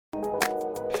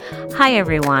Hi,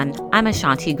 everyone. I'm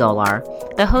Ashanti Golar,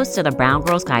 the host of the Brown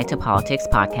Girls Guide to Politics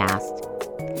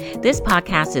podcast. This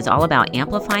podcast is all about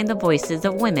amplifying the voices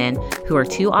of women who are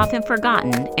too often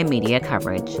forgotten in media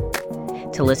coverage.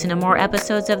 To listen to more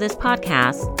episodes of this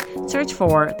podcast, search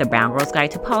for the Brown Girls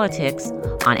Guide to Politics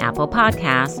on Apple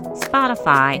Podcasts,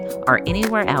 Spotify, or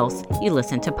anywhere else you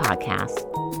listen to podcasts.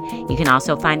 You can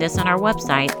also find us on our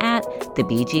website at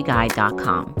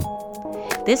thebgguide.com.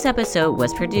 This episode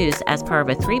was produced as part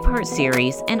of a 3-part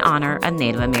series in honor of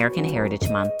Native American Heritage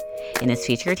Month and is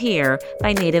featured here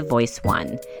by Native Voice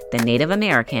One, the Native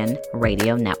American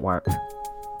Radio Network.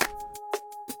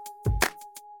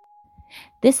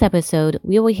 This episode,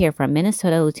 we will hear from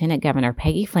Minnesota Lieutenant Governor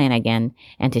Peggy Flanagan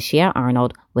and Tashia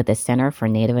Arnold with the Center for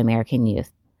Native American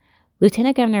Youth.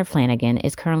 Lieutenant Governor Flanagan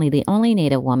is currently the only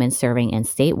Native woman serving in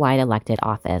statewide elected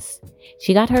office.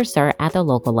 She got her start at the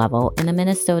local level in the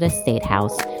Minnesota State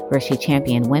House, where she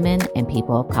championed women and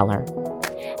people of color.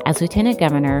 As Lieutenant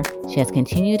Governor, she has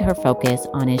continued her focus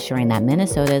on ensuring that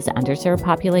Minnesota's underserved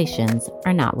populations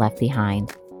are not left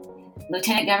behind.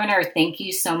 Lieutenant Governor, thank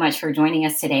you so much for joining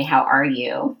us today. How are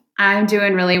you? I'm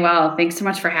doing really well. Thanks so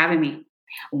much for having me.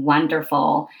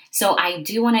 Wonderful. So I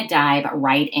do want to dive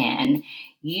right in.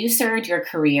 You served your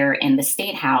career in the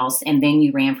State House and then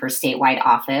you ran for statewide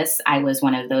office. I was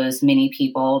one of those many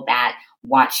people that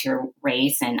watched your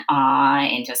race in awe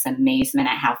and just amazement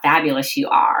at how fabulous you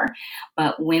are.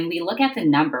 But when we look at the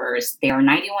numbers, there are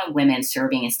 91 women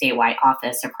serving in statewide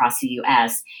office across the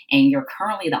U.S., and you're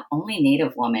currently the only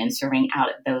Native woman serving out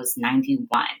of those 91.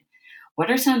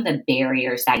 What are some of the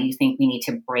barriers that you think we need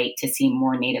to break to see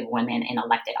more Native women in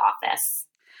elected office?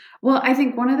 Well, I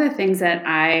think one of the things that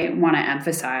I want to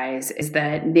emphasize is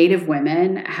that Native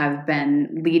women have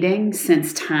been leading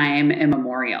since time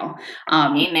immemorial.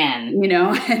 Amen.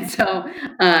 And so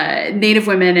Native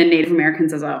women and Native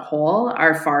Americans as a whole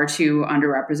are far too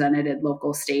underrepresented in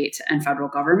local, state, and federal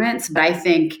governments. But I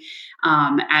think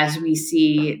as we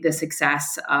see the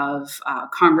success of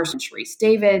Congressman Sharice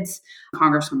Davids,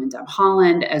 Congresswoman Deb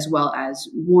Haaland, as well as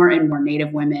more and more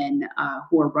Native women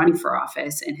who are running for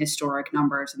office in historic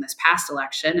numbers in this past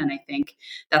election, and I think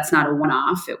that's not a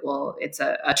one-off. It's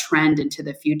a trend into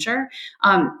the future.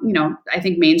 I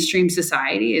think mainstream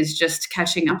society is just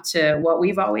catching up to what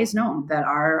we've always known, that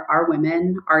our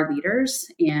women are leaders,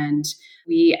 and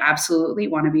we absolutely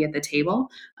want to be at the table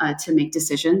to make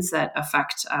decisions that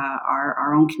affect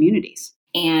our own communities.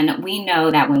 And we know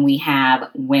that when we have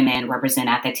women represent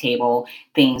at the table,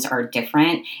 things are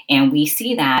different. And we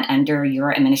see that under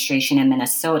your administration in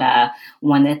Minnesota.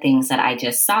 One of the things that I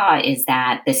just saw is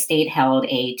that the state held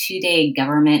a 2-day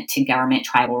government-to-government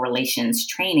tribal relations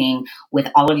training with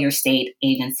all of your state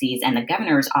agencies and the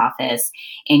governor's office.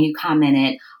 And you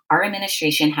commented, our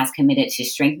administration has committed to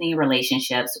strengthening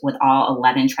relationships with all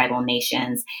 11 tribal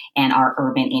nations and our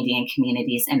urban Indian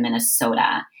communities in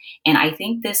Minnesota. And I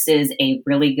think this is a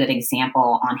really good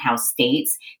example on how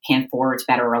states can forge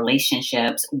better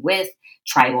relationships with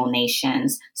tribal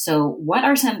nations. So what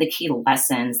are some of the key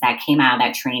lessons that came out of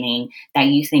that training that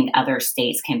you think other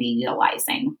states can be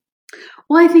utilizing?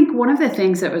 Well, I think one of the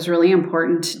things that was really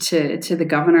important to the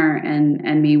governor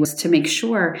and me was to make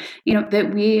sure,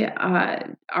 that we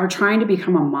are trying to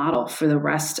become a model for the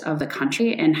rest of the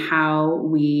country and how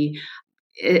we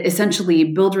essentially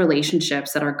build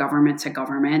relationships that are government to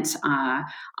government,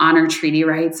 honor treaty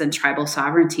rights and tribal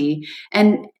sovereignty.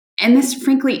 And this,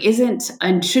 frankly, isn't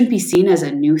and shouldn't be seen as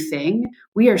a new thing.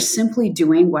 We are simply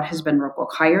doing what has been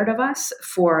required of us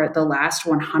for the last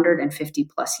 150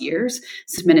 plus years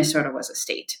since Minnesota was a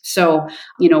state. So,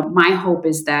 my hope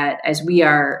is that as we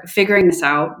are figuring this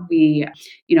out, we,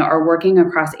 are working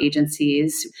across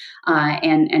agencies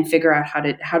and figure out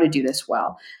how to do this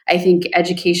well. I think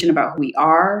education about who we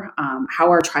are, how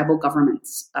our tribal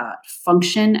governments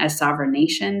function as sovereign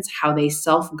nations, how they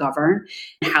self-govern,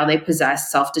 and how they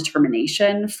possess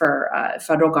self-determination for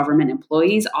federal government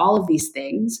employees, all of these things,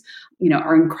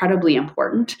 are incredibly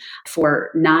important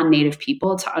for non-Native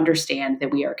people to understand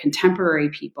that we are contemporary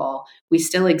people, we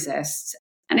still exist.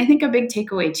 And I think a big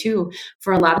takeaway too,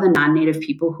 for a lot of the non-Native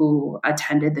people who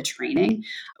attended the training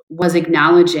was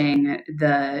acknowledging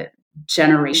the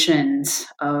generations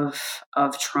of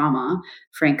trauma,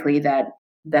 frankly, that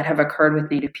have occurred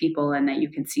with Native people, and that you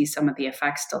can see some of the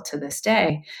effects still to this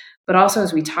day. But also,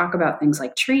 as we talk about things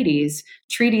like treaties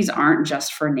aren't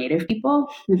just for Native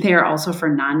people. They are also for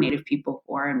non-Native people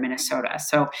who are in Minnesota.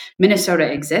 So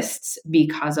Minnesota exists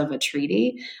because of a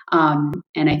treaty. And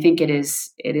I think it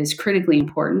is critically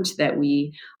important that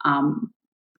we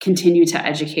continue to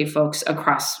educate folks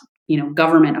across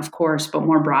government, of course, but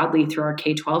more broadly through our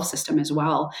K-12 system as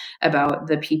well, about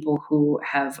the people who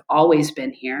have always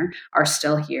been here, are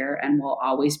still here, and will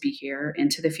always be here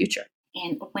into the future.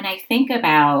 And when I think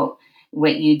about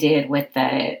what you did with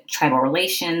the tribal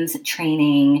relations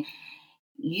training,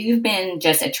 you've been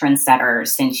just a trendsetter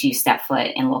since you stepped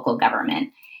foot in local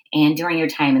government. And during your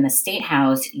time in the State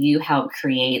House, you helped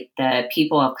create the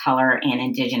People of Color and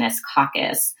Indigenous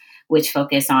Caucus, which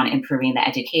focus on improving the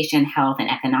education, health, and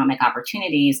economic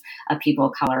opportunities of people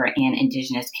of color and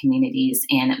Indigenous communities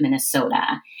in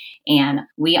Minnesota. And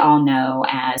we all know,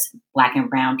 as Black and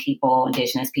Brown people,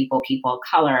 Indigenous people, people of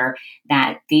color,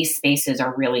 that these spaces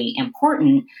are really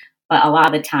important, but a lot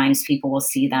of the times people will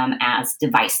see them as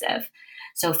divisive.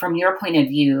 So from your point of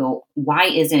view, why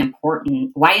is it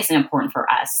important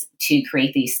for us to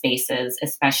create these spaces,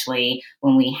 especially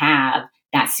when we have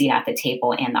that seat at the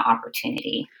table and the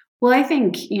opportunity? Well, I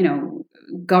think,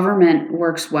 government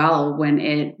works well when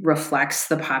it reflects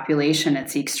the population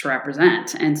it seeks to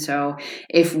represent. And so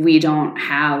if we don't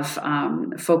have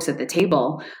folks at the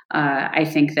table, I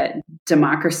think that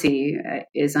democracy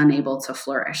is unable to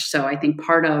flourish. So I think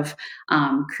part of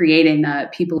creating the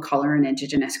People of Color and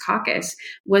Indigenous Caucus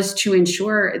was to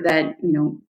ensure that,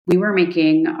 we were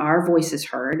making our voices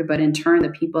heard, but in turn, the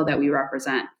people that we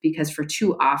represent, because for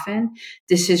too often,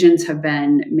 decisions have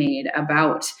been made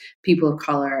about people of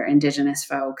color, Indigenous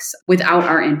folks, without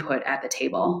our input at the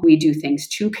table. We do things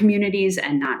to communities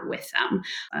and not with them.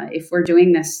 If we're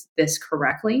doing this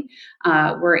correctly,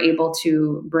 we're able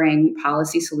to bring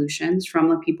policy solutions from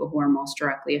the people who are most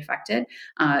directly affected.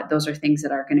 Those are things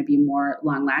that are going to be more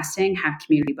long-lasting, have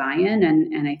community buy-in,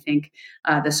 and I think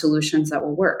the solutions that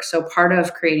will work. So part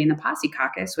of creating the Posse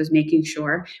Caucus was making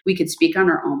sure we could speak on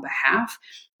our own behalf,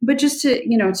 but just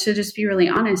to just be really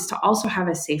honest, to also have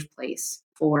a safe place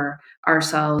for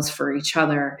ourselves, for each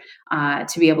other,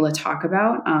 to be able to talk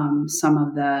about some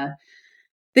of the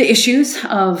issues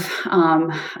of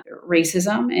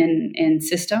racism in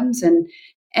systems.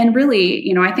 And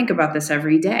really, I think about this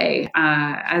every day.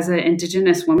 As an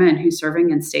Indigenous woman who's serving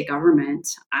in state government,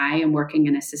 I am working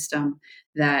in a system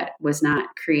that was not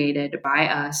created by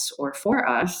us or for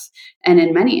us, and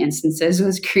in many instances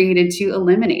was created to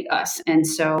eliminate us. And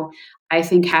so I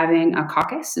think having a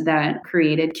caucus that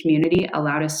created community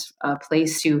allowed us a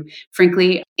place to,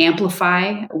 frankly,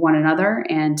 amplify one another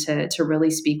and to really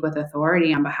speak with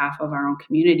authority on behalf of our own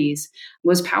communities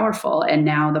was powerful. And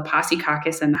now the Posse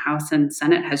Caucus in the House and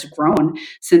Senate has grown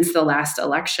since the last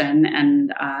election,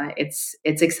 and it's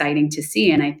exciting to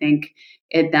see. And I think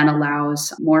it then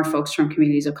allows more folks from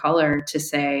communities of color to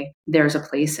say, there's a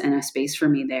place and a space for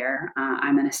me there.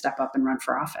 I'm going to step up and run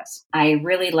for office. I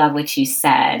really love what you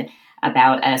said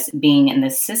about us being in the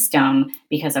system,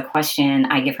 because a question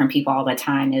I get from people all the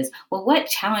time is, well, what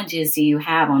challenges do you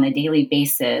have on a daily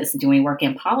basis doing work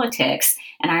in politics?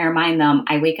 And I remind them,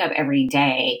 I wake up every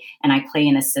day and I play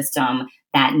in a system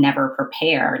that never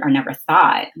prepared or never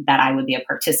thought that I would be a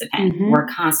participant. Mm-hmm. We're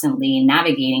constantly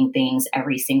navigating things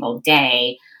every single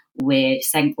day, which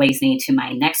segues me to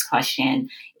my next question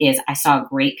is, I saw a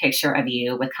great picture of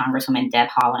you with Congresswoman Deb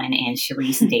Haaland and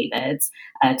Sharice Davids,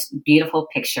 a beautiful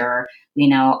picture. We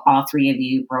know all three of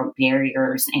you broke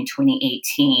barriers in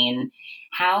 2018.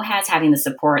 How has having the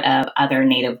support of other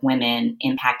Native women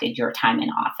impacted your time in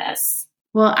office?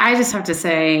 Well, I just have to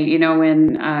say,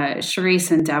 when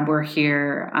Sharice and Deb were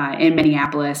here in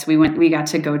Minneapolis, we got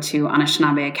to go to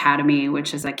Anishinaabe Academy,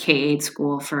 which is a K-8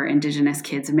 school for Indigenous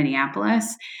kids in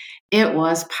Minneapolis. It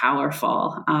was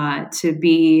powerful to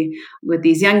be with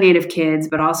these young Native kids,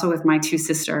 but also with my two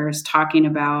sisters talking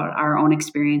about our own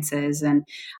experiences and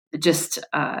just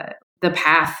the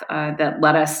path that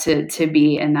led us to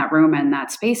be in that room and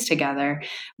that space together.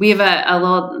 We have a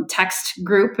little text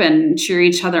group and cheer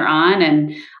each other on.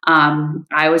 And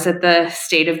I was at the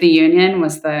State of the Union,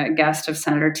 was the guest of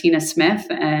Senator Tina Smith.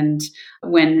 And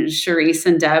when Sharice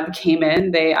and Deb came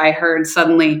in, I heard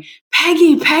suddenly,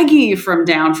 Peggy, from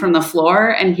down from the floor.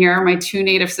 And here are my two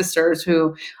Native sisters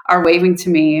who are waving to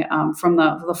me from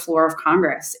the floor of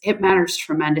Congress. It matters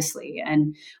tremendously.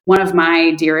 And one of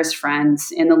my dearest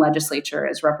friends in the legislature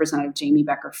is Representative Jamie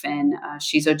Becker Finn.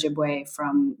 She's Ojibwe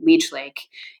from Leech Lake,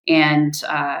 and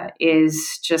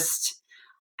is just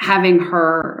having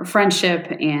her friendship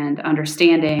and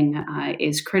understanding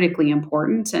is critically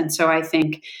important. And so I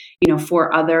think,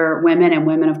 for other women and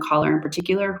women of color in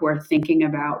particular who are thinking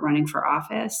about running for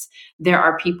office, there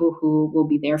are people who will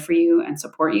be there for you and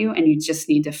support you. And you just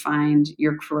need to find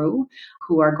your crew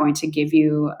who are going to give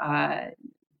you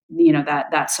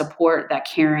that support, that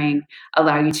caring,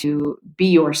 allow you to be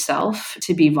yourself,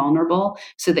 to be vulnerable,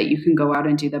 so that you can go out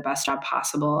and do the best job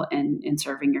possible in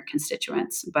serving your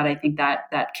constituents. But I think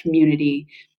that community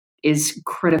is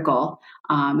critical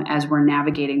as we're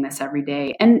navigating this every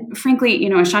day. And frankly,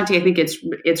 Ashanti, I think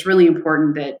it's really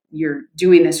important that you're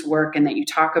doing this work and that you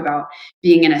talk about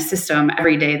being in a system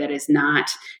every day that is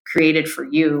not created for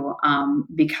you,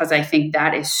 because I think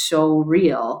that is so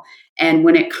real. And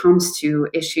when it comes to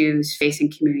issues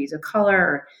facing communities of color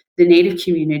or the Native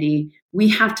community, we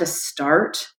have to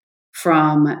start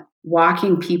from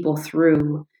walking people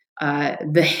through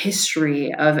the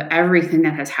history of everything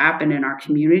that has happened in our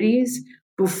communities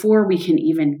before we can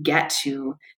even get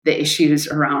to the issues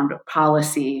around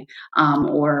policy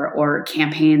or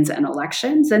campaigns and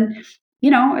elections. And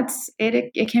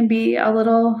it can be a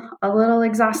little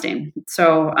exhausting.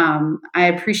 So I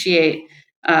appreciate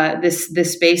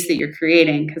this space that you're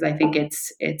creating, because I think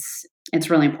it's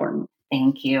really important.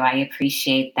 Thank you. I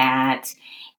appreciate that.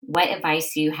 What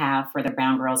advice do you have for the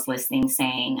brown girls listening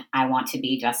saying, I want to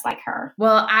be just like her?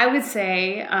 Well, I would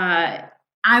say,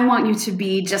 I want you to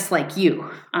be just like you,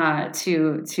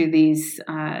 to these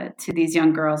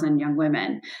young girls and young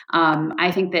women.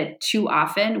 I think that too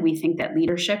often we think that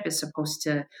leadership is supposed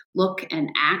to look and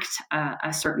act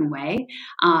a certain way,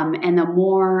 and the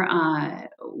more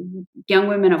young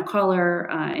women of color,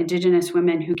 Indigenous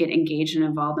women who get engaged and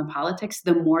involved in politics,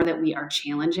 the more that we are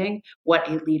challenging what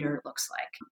a leader looks like.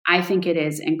 I think it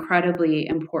is incredibly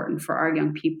important for our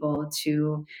young people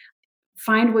to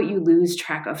find what you lose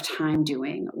track of time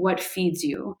doing, what feeds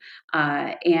you,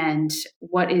 and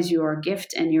what is your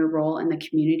gift and your role in the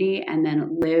community, and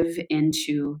then live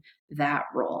into that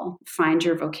role. Find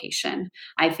your vocation.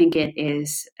 I think it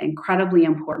is incredibly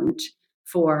important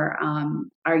for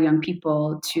our young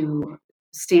people to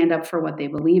stand up for what they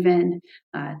believe in,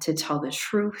 to tell the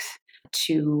truth,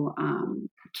 to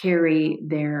carry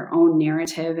their own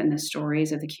narrative and the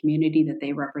stories of the community that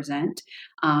they represent,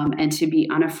 and to be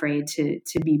unafraid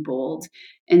to be bold.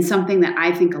 And something that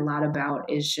I think a lot about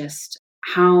is just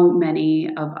how many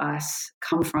of us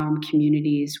come from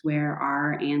communities where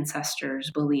our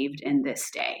ancestors believed in this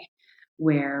day,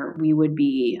 where we would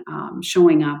be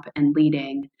showing up and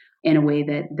leading in a way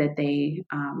that they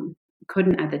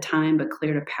couldn't at the time, but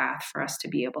cleared a path for us to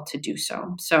be able to do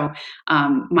so. So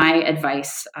my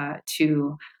advice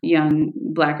to young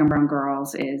Black and brown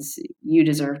girls is you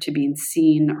deserve to be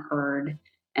seen, heard,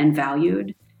 and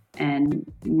valued. And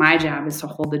my job is to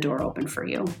hold the door open for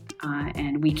you.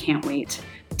 And we can't wait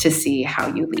to see how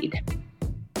you lead.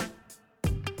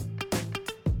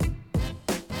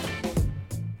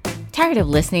 Tired of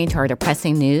listening to our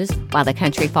depressing news while the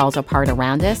country falls apart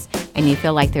around us and you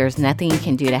feel like there's nothing you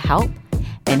can do to help?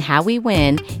 Then How We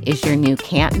Win is your new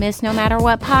can't miss no matter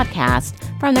what podcast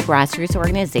from the grassroots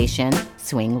organization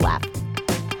Swing Left.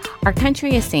 Our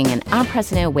country is seeing an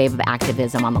unprecedented wave of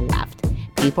activism on the left.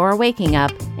 People are waking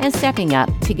up and stepping up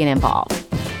to get involved.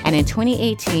 And in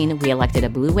 2018, we elected a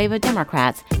blue wave of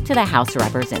Democrats to the House of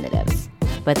Representatives.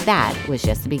 But that was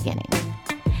just the beginning.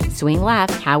 Swing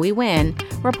Left, How We Win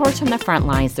reports from the front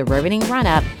lines the riveting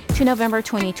run-up to November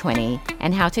 2020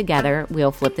 and how together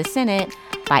we'll flip the Senate,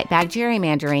 fight back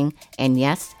gerrymandering, and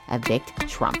yes, evict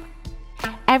Trump.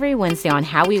 Every Wednesday on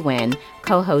How We Win,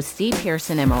 co-hosts Steve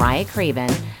Pearson and Mariah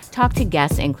Craven talk to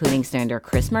guests including Senator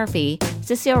Chris Murphy,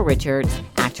 Cecile Richards,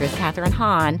 actress Kathryn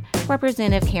Hahn,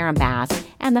 Representative Karen Bass,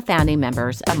 and the founding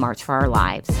members of March for Our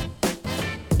Lives.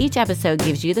 Each episode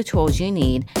gives you the tools you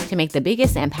need to make the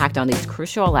biggest impact on these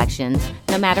crucial elections,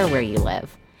 no matter where you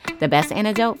live. The best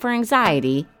antidote for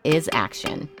anxiety is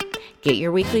action. Get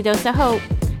your weekly dose of hope.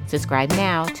 Subscribe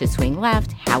now to Swing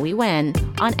Left, How We Win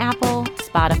on Apple,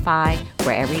 Spotify,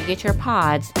 wherever you get your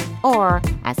pods, or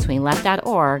at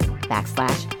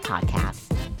swingleft.org/podcast.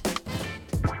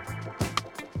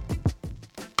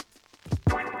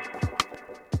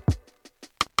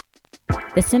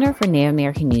 The Center for Native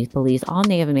American Youth believes all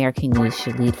Native American youth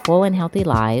should lead full and healthy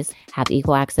lives, have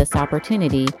equal access to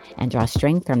opportunity, and draw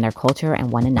strength from their culture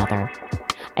and one another.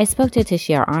 I spoke to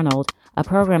Tashia Arnold, a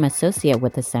program associate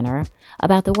with the center,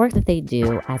 about the work that they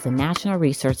do as a national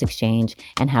resource exchange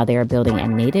and how they are building a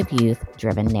Native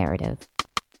youth-driven narrative.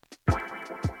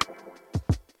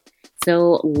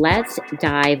 So let's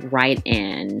dive right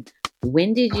in.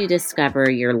 When did you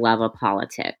discover your love of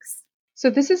politics? So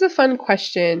this is a fun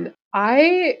question.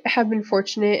 I have been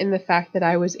fortunate in the fact that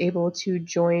I was able to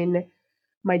join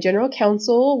my general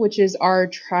council, which is our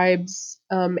tribe's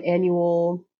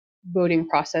annual voting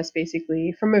process,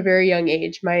 basically, from a very young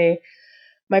age. My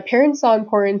parents saw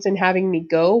importance in having me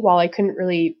go while I couldn't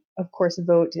really of course,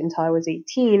 vote until I was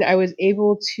 18, I was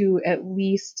able to at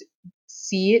least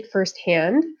see it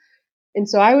firsthand. And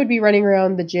so I would be running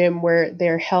around the gym where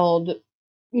they're held,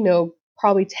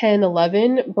 probably 10,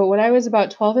 11. But when I was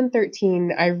about 12 and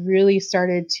 13, I really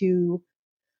started to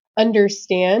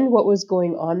understand what was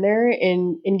going on there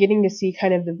and getting to see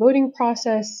kind of the voting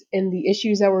process and the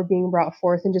issues that were being brought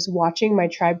forth, and just watching my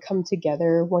tribe come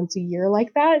together once a year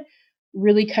like that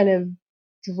really kind of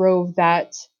drove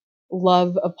that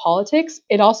love of politics.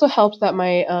 It also helped that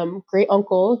my great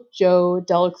uncle, Joe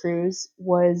Dela Cruz,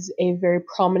 was a very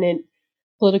prominent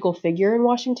political figure in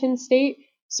Washington state.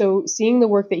 So seeing the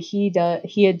work that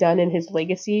he had done and his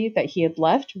legacy that he had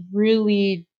left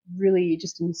really, really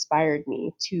just inspired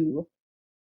me to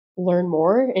learn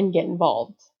more and get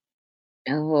involved.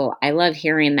 Oh, I love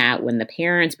hearing that when the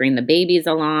parents bring the babies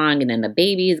along and then the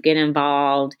babies get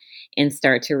involved and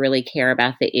start to really care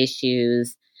about the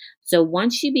issues. So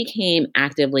once you became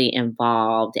actively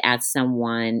involved as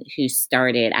someone who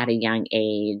started at a young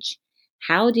age,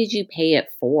 how did you pay it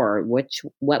forward?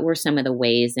 What were some of the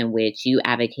ways in which you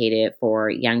advocated for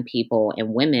young people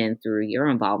and women through your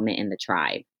involvement in the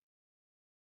tribe?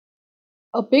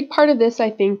 A big part of this,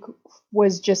 I think,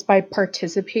 was just by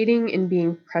participating and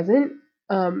being present.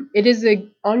 It is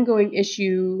an ongoing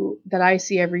issue that I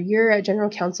see every year at General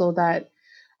Council that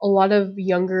a lot of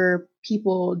younger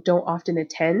people don't often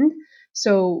attend.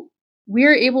 So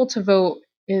we're able to vote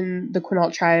in the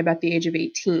Quinault tribe at the age of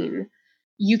 18.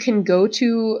 You can go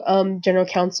to General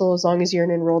Council as long as you're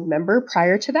an enrolled member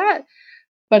prior to that.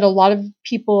 But a lot of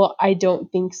people, I don't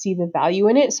think, see the value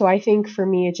in it. So I think for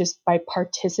me, it's just by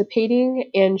participating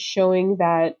and showing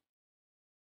that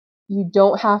you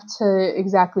don't have to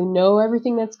exactly know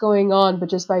everything that's going on, but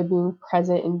just by being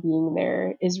present and being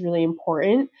there is really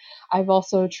important. I've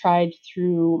also tried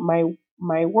through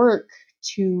my work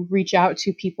to reach out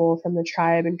to people from the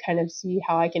tribe and kind of see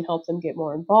how I can help them get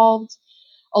more involved.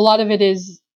 A lot of it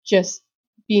is just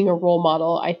being a role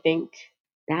model, I think.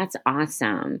 That's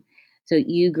awesome. So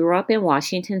you grew up in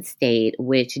Washington State,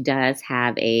 which does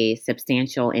have a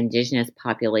substantial indigenous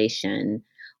population.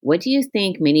 What do you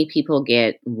think many people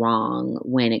get wrong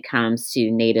when it comes to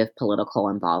Native political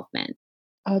involvement?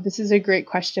 Oh, this is a great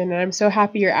question, and I'm so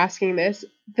happy you're asking this.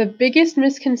 The biggest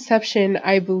misconception,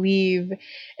 I believe,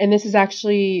 and this has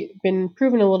actually been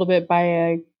proven a little bit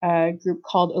by a group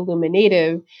called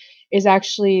Illuminative, is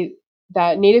actually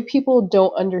that Native people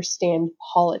don't understand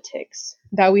politics,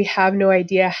 that we have no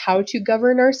idea how to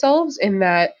govern ourselves, and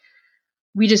that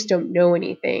we just don't know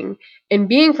anything. And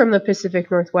being from the Pacific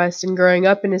Northwest and growing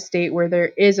up in a state where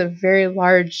there is a very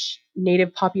large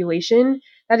Native population,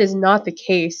 that is not the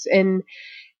case. And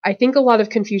I think a lot of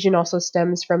confusion also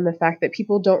stems from the fact that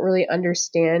people don't really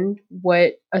understand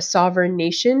what a sovereign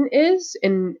nation is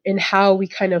and how we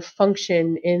kind of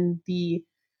function in the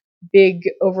big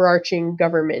overarching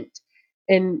government.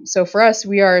 And so for us,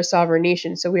 we are a sovereign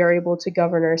nation, so we are able to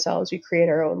govern ourselves. We create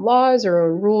our own laws, our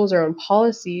own rules, our own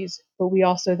policies, but we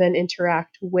also then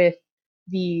interact with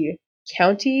the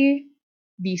county,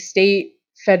 the state,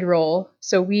 federal.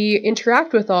 So we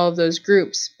interact with all of those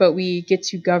groups, but we get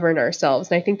to govern ourselves.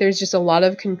 And I think there's just a lot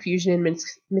of confusion and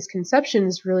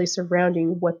misconceptions really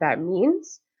surrounding what that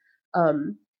means.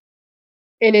 And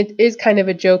it is kind of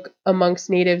a joke amongst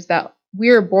natives that we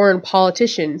are born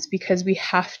politicians because we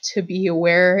have to be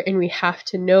aware and we have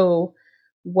to know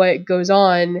what goes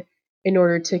on in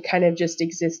order to kind of just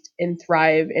exist and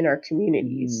thrive in our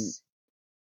communities.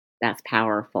 That's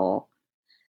powerful.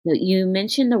 You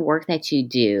mentioned the work that you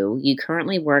do. You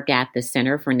currently work at the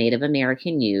Center for Native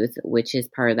American Youth, which is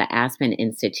part of the Aspen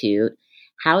Institute.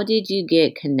 How did you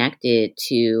get connected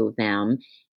to them?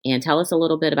 And tell us a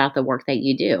little bit about the work that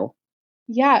you do.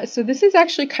 Yeah, so this is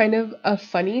actually kind of a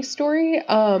funny story.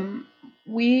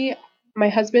 My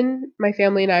husband, my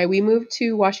family, and I, we moved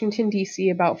to Washington, D.C.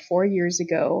 about 4 years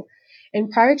ago. And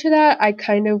prior to that, I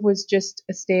kind of was just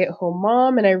a stay-at-home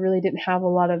mom, and I really didn't have a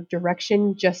lot of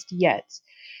direction just yet.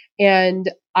 And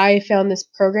I found this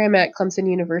program at Clemson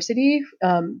University,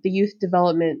 the Youth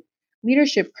Development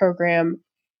Leadership Program,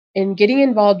 and getting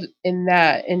involved in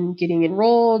that and getting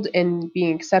enrolled and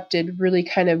being accepted really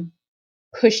kind of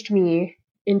pushed me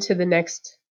into the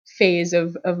next phase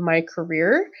of my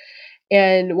career.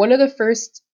 And one of the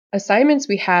first assignments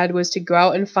we had was to go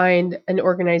out and find an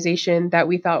organization that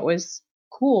we thought was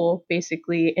cool,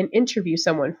 basically, and interview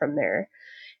someone from there.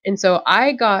 And so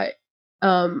I got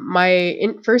my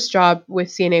first job with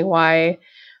CNAY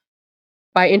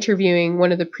by interviewing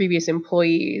one of the previous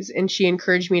employees, and she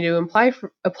encouraged me to apply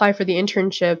for the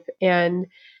internship, and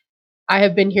I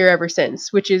have been here ever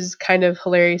since, which is kind of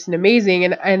hilarious and amazing.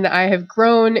 And I have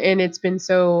grown, and it's been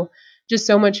so just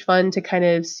so much fun to kind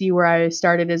of see where I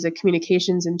started as a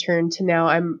communications intern to now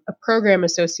I'm a program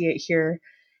associate here.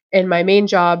 And my main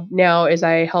job now is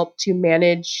I help to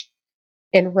manage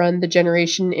and run the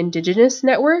Generation Indigenous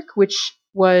Network, which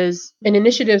was an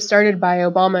initiative started by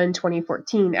Obama in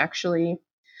 2014, actually,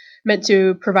 meant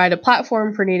to provide a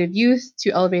platform for Native youth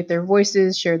to elevate their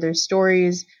voices, share their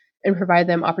stories, and provide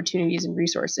them opportunities and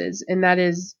resources. And that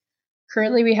is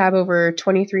currently we have over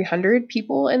 2,300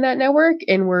 people in that network,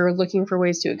 and we're looking for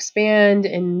ways to expand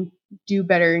and do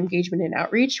better engagement and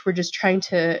outreach. We're just trying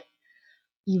to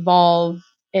evolve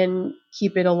and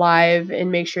keep it alive and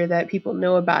make sure that people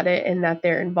know about it and that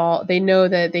they're involved. They know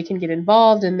that they can get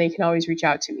involved and they can always reach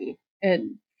out to me.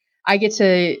 And I get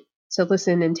to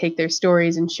listen and take their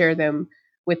stories and share them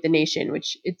with the nation,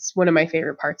 which it's one of my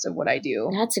favorite parts of what I do.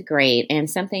 That's great. And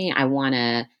something I want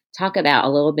to talk about a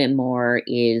little bit more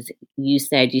is you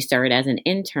said you started as an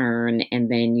intern and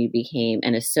then you became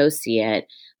an associate.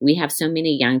 We have so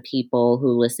many young people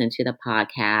who listen to the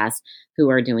podcast who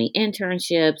are doing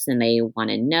internships and they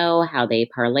want to know how they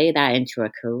parlay that into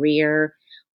a career.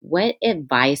 What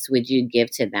advice would you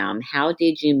give to them? How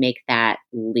did you make that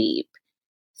leap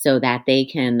so that they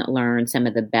can learn some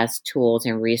of the best tools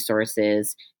and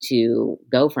resources to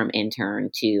go from intern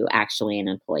to actually an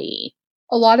employee?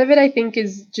 A lot of it, I think,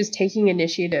 is just taking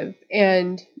initiative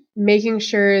and making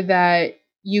sure that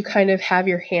you kind of have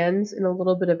your hands in a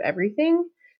little bit of everything.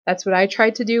 That's what I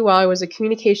tried to do while I was a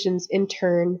communications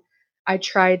intern. I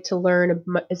tried to learn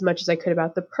as much as I could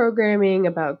about the programming,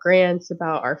 about grants,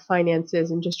 about our finances,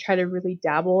 and just try to really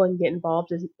dabble and get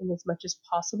involved in as much as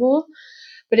possible.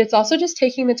 But it's also just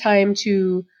taking the time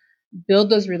to build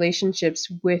those relationships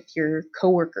with your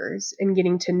coworkers and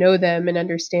getting to know them and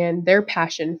understand their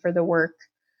passion for the work.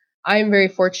 I'm very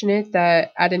fortunate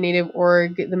that at a Native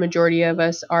org, the majority of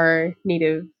us are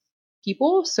Native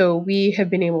people. So we have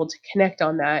been able to connect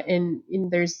on that. And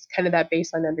there's kind of that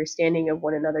baseline understanding of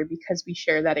one another because we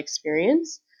share that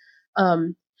experience.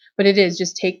 But it is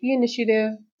just take the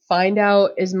initiative, find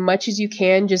out as much as you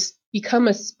can, just become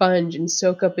a sponge and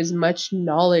soak up as much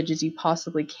knowledge as you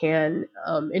possibly can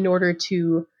in order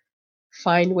to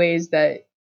find ways that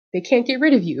they can't get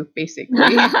rid of you, basically.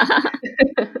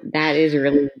 That is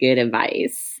really good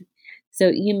advice. So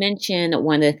you mentioned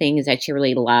one of the things that you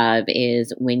really love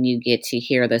is when you get to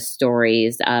hear the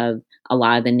stories of a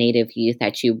lot of the Native youth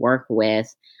that you work with.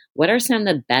 What are some of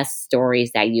the best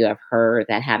stories that you have heard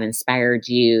that have inspired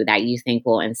you that you think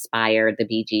will inspire the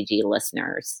BGG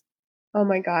listeners? Oh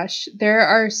my gosh, there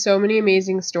are so many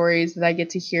amazing stories that I get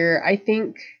to hear. I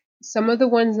think some of the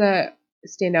ones that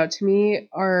stand out to me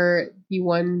are the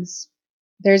ones.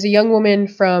 There's a young woman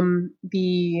from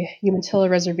the Umatilla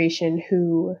Reservation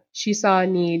who she saw a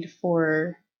need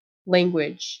for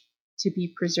language to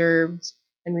be preserved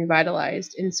and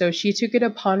revitalized. And so she took it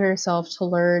upon herself to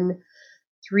learn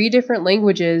 3 different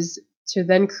languages to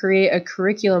then create a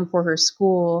curriculum for her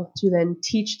school to then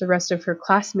teach the rest of her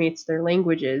classmates their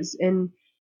languages. And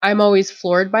I'm always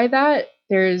floored by that.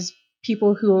 There's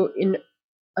people who, in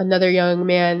another young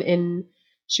man in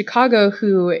Chicago,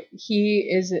 who he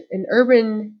is an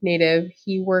urban Native.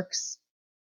 He works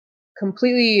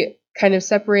completely kind of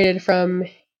separated from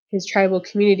his tribal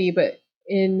community, but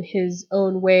in his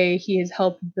own way, he has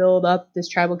helped build up this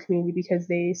tribal community because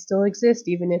they still exist,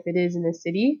 even if it is in a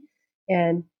city.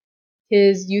 And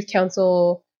his youth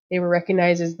council, they were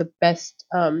recognized as the best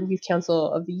youth council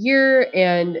of the year.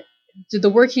 And the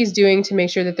work he's doing to make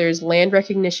sure that there's land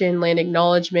recognition, land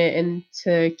acknowledgement, and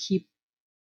to keep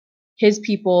his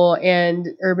people and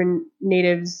urban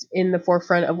natives in the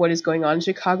forefront of what is going on in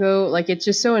Chicago, like it's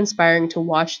just so inspiring to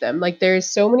watch them. Like there's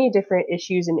so many different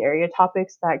issues and area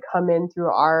topics that come in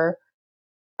through our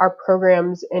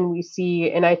programs and we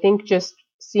see, and I think just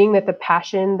seeing that the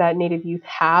passion that Native youth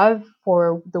have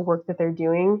for the work that they're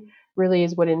doing really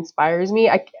is what inspires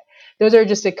me. Those are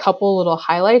just a couple little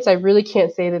highlights. I really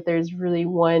can't say that there's really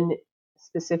one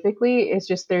specifically. It's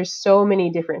just there's so many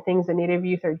different things that Native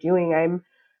youth are doing. I'm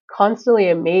constantly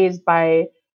amazed by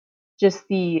just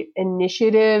the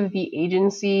initiative, the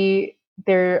agency.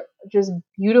 They're just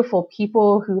beautiful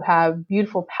people who have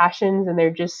beautiful passions and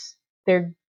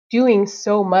they're doing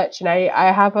so much.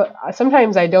 And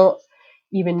sometimes I don't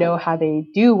even know how they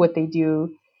do what they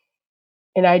do.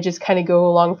 And I just kind of go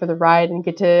along for the ride and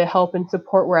get to help and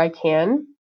support where I can.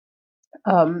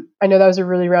 I know that was a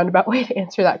really roundabout way to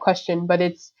answer that question, but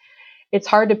it's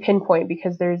hard to pinpoint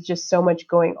because there's just so much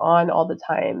going on all the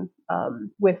time.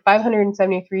 With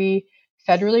 573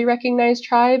 federally recognized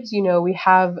tribes, we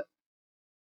have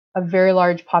a very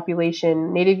large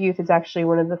population. Native youth is actually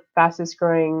one of the fastest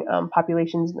growing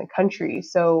populations in the country.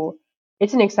 So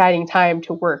it's an exciting time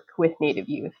to work with Native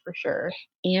youth for sure.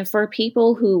 And for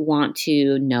people who want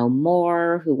to know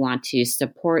more, who want to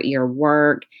support your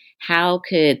work, how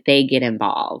could they get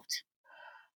involved?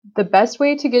 The best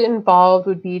way to get involved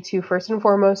would be to first and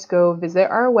foremost go visit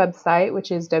our website,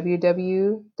 which is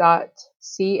www.cnay.org.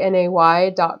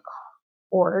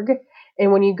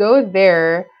 And when you go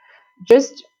there,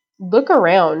 just look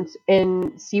around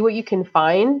and see what you can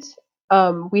find.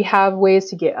 We have ways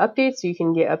to get updates, so you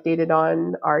can get updated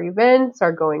on our events,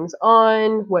 our goings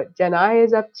on, what Gen I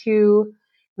is up to.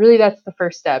 Really, that's the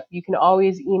first step. You can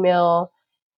always email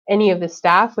any of the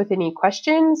staff with any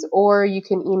questions, or you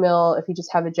can email, if you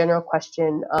just have a general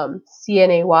question,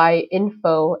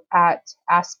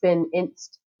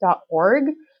 cnayinfo@aspeninst.org.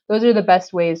 Those are the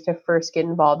best ways to first get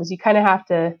involved, is you kind of have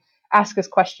to ask us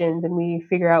questions and we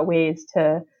figure out ways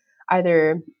to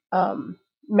either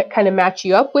kind of match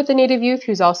you up with a Native youth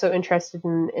who's also interested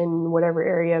in whatever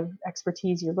area of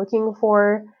expertise you're looking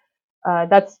for.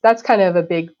 That's kind of a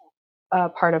big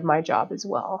part of my job as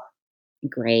well.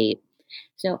 Great.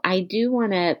 So I do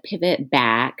want to pivot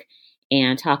back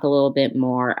and talk a little bit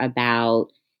more about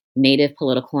Native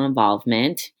political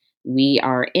involvement. We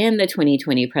are in the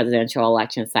 2020 presidential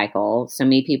election cycle. So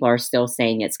many people are still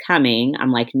saying it's coming.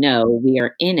 I'm like, no, we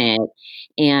are in it.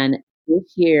 And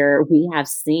this year, we have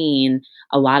seen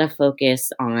a lot of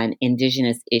focus on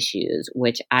Indigenous issues,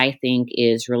 which I think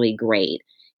is really great.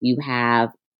 You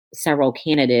have several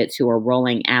candidates who are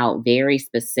rolling out very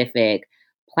specific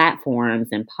platforms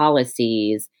and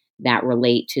policies that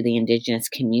relate to the Indigenous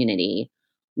community.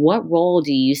 What role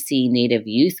do you see Native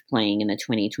youth playing in the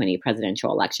 2020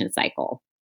 presidential election cycle?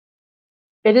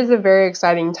 It is a very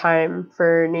exciting time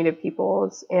for Native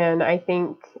peoples, and I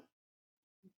think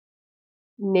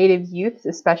Native youth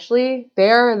especially,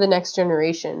 they are the next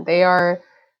generation. They are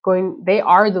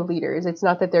the leaders. It's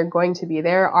not that they're going to be,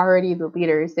 they're already the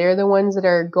leaders. They're the ones that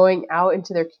are going out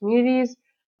into their communities,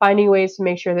 finding ways to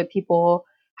make sure that people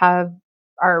are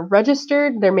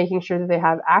registered. They're making sure that they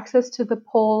have access to the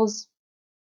polls.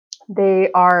 They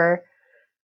are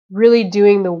really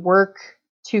doing the work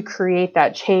to create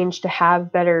that change, to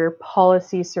have better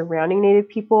policy surrounding Native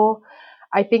people.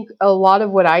 I think a lot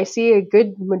of what I see, a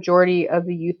good majority of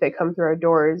the youth that come through our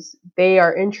doors, they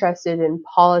are interested in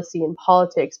policy and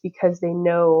politics because they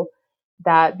know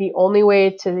that the only way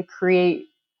to create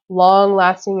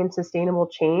long-lasting and sustainable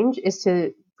change is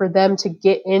for them to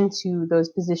get into those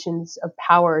positions of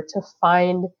power, to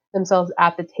find themselves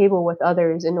at the table with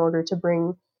others in order to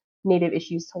bring Native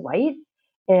issues to light.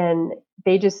 And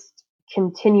they just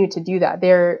continue to do that.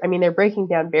 They're breaking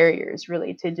down barriers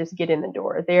really to just get in the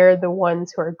door. They're the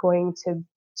ones who are going to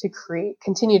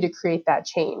continue to create that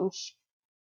change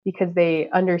because they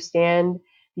understand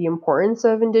the importance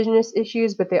of Indigenous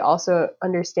issues, but they also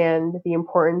understand the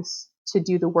importance to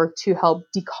do the work to help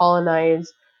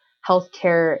decolonize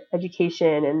healthcare,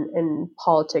 education, and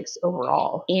politics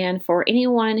overall. And for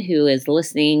anyone who is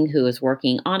listening, who is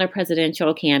working on a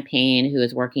presidential campaign, who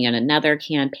is working on another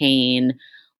campaign,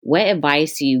 what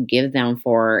advice do you give them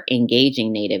for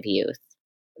engaging Native youth?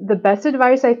 The best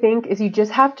advice, I think, is you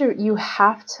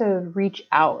have to reach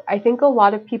out. I think a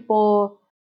lot of people,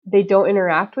 they don't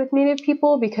interact with Native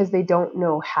people because they don't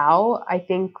know how. I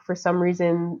think for some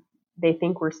reason they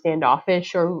think we're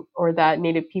standoffish or that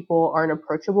Native people aren't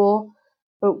approachable.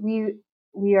 But we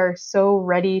are so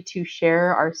ready to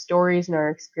share our stories and our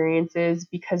experiences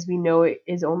because we know it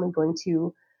is only going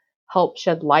to help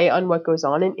shed light on what goes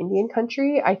on in Indian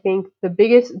country. I think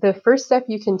the first step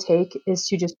you can take is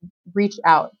to just reach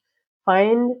out.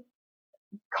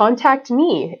 Contact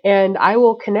me, and I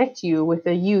will connect you with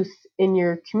a youth in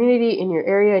your community, in your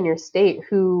area, in your state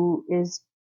who is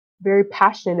very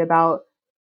passionate about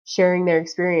sharing their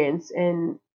experience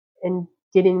and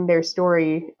getting their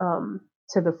story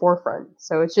to the forefront.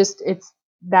 So it's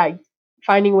that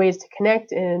finding ways to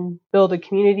connect and build a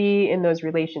community in those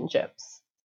relationships.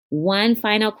 One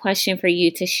final question for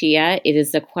you, Tashia. It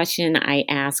is the question I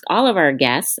ask all of our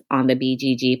guests on the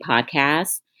BGG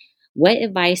podcast. What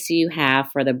advice do you have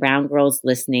for the brown girls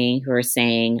listening who are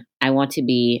saying, I want to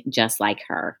be just like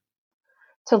her?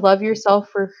 To love yourself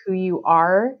for who you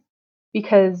are,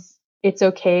 because it's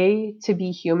okay to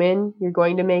be human. You're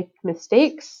going to make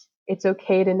mistakes. It's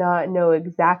okay to not know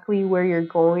exactly where you're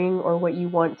going or what you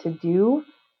want to do.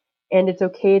 And it's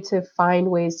okay to find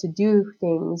ways to do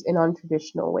things in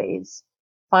untraditional ways.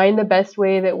 Find the best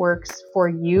way that works for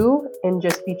you and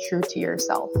just be true to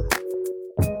yourself.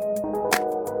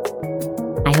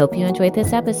 I hope you enjoyed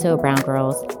this episode, Brown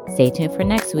Girls. Stay tuned for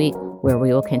next week, where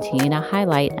we will continue to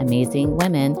highlight amazing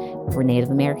women for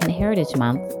Native American Heritage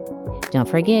Month. Don't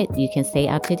forget, you can stay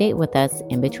up to date with us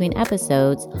in between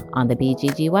episodes on the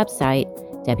BGG website,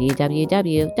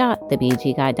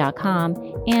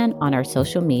 www.thebgguide.com, and on our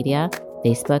social media,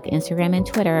 Facebook, Instagram, and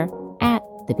Twitter at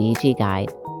The BG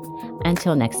Guide.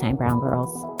 Until next time, Brown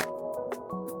Girls.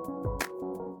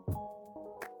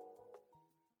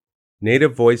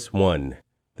 Native Voice One,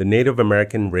 the Native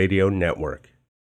American Radio Network.